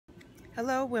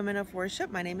Hello, women of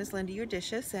worship. My name is Linda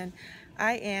Udischas, and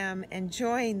I am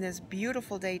enjoying this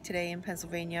beautiful day today in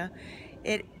Pennsylvania.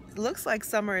 It looks like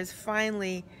summer is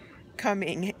finally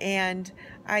coming, and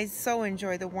I so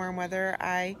enjoy the warm weather.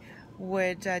 I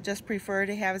would just prefer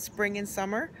to have spring and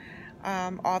summer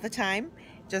all the time.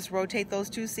 Just rotate those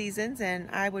two seasons, and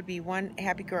I would be one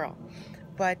happy girl.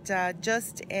 But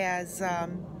just as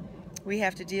we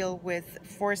have to deal with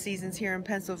 4 seasons here in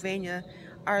Pennsylvania,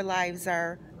 our lives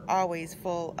are always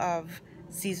full of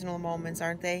seasonal moments,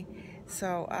 aren't they?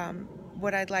 So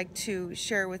what I'd like to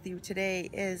share with you today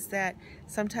is that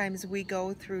sometimes we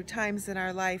go through times in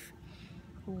our life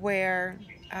where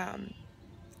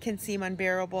can seem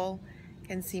unbearable,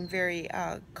 can seem very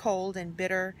cold and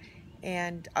bitter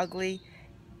and ugly.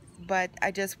 But I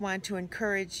just want to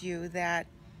encourage you that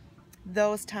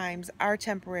those times are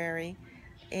temporary,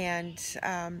 and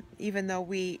even though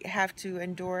we have to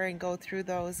endure and go through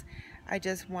those, I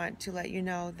just want to let you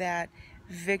know that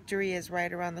victory is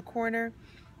right around the corner.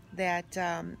 That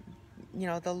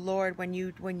the Lord, when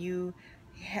you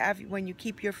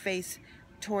keep your face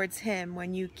towards Him,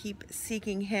 when you keep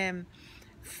seeking Him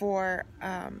for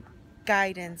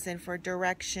guidance and for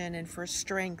direction and for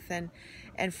strength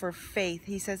and for faith,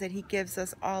 He says that He gives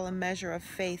us all a measure of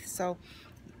faith. So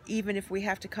even if we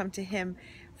have to come to Him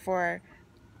for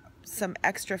some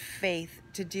extra faith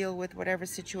to deal with whatever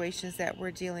situations that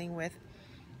we're dealing with,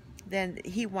 then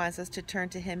He wants us to turn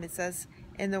to Him. It says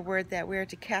in the Word that we are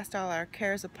to cast all our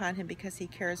cares upon Him because He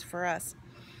cares for us.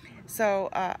 So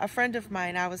a friend of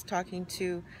mine I was talking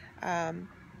to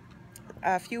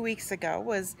a few weeks ago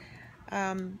was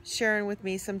sharing with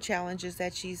me some challenges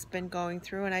that she's been going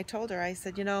through, and I told her, I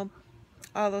said,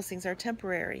 all those things are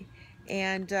temporary,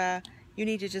 and you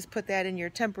need to just put that in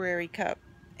your temporary cup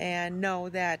and know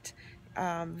that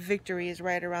victory is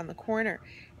right around the corner.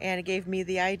 And it gave me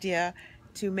the idea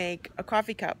to make a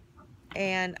coffee cup,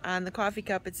 and on the coffee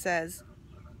cup it says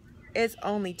it's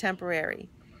only temporary.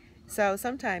 So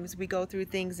sometimes we go through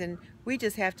things and we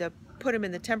just have to put them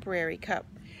in the temporary cup,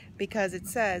 because it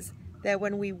says that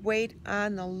when we wait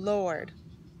on the Lord,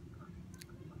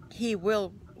 He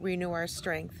will renew our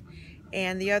strength.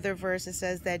 And the other verse, it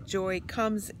says that joy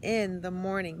comes in the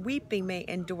morning. Weeping may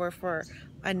endure for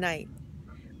a night,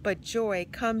 but joy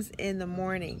comes in the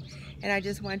morning. And I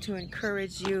just want to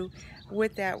encourage you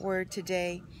with that word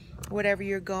today. Whatever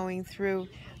you're going through,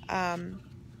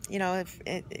 if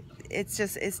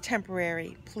it's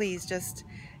temporary. Please just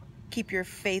keep your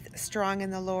faith strong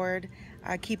in the Lord.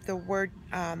 Keep the word,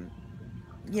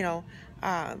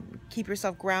 keep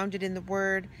yourself grounded in the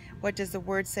Word. What does the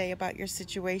Word say about your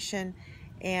situation?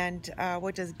 And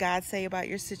what does God say about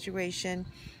your situation?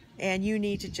 And you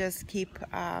need to just keep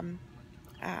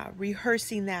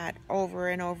rehearsing that over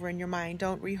and over in your mind.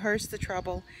 Don't rehearse the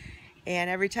trouble.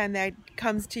 And every time that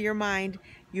comes to your mind,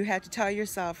 you have to tell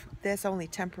yourself, that's only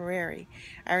temporary.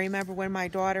 I remember when my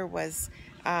daughter was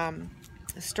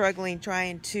struggling,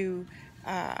 trying to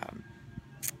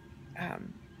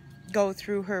go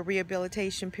through her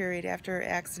rehabilitation period after her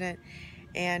accident,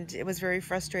 and it was very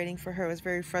frustrating for her. It was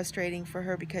very frustrating for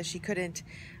her because she couldn't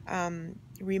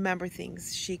remember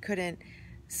things. She couldn't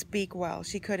speak well.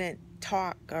 She couldn't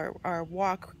talk or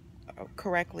walk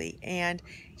correctly, and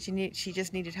she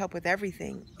just needed help with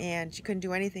everything, and she couldn't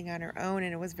do anything on her own,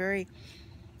 and it was very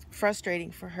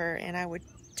frustrating for her. And I would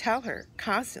tell her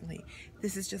constantly,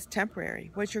 this is just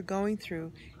temporary. What you're going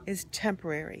through is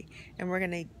temporary, and we're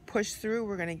going to push through.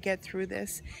 We're going to get through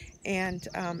this. And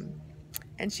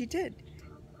she did.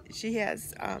 She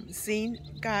has seen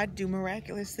God do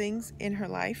miraculous things in her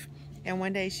life, and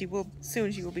one day she will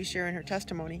be sharing her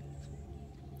testimony.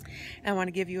 I want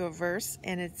to give you a verse,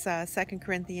 and it's 2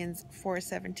 Corinthians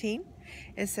 4:17.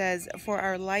 It says, "For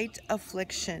our light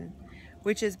affliction,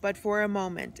 which is but for a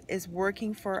moment, is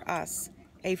working for us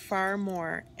a far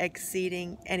more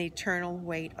exceeding and eternal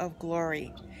weight of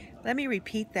glory." Let me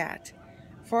repeat that.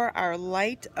 For our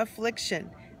light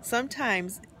affliction.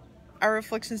 Sometimes our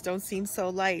afflictions don't seem so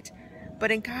light,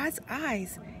 but in God's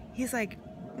eyes, He's like,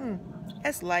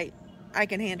 that's light. I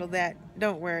can handle that.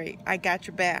 Don't worry. I got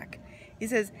your back. He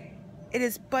says, it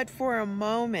is but for a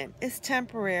moment. It's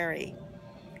temporary.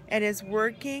 It is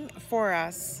working for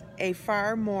us a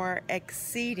far more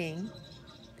exceeding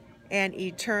and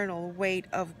eternal weight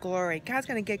of glory. God's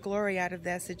going to get glory out of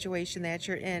that situation that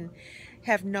you're in.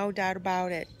 Have no doubt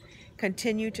about it.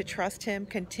 Continue to trust Him.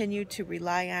 Continue to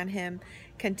rely on Him.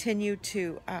 Continue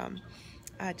to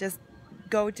just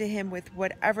go to Him with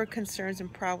whatever concerns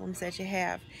and problems that you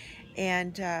have.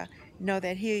 And know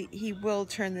that He will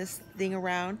turn this thing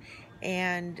around,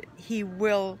 and He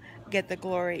will get the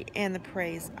glory and the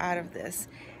praise out of this.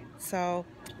 So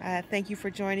thank you for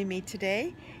joining me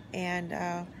today, and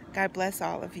God bless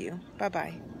all of you.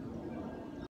 Bye-bye.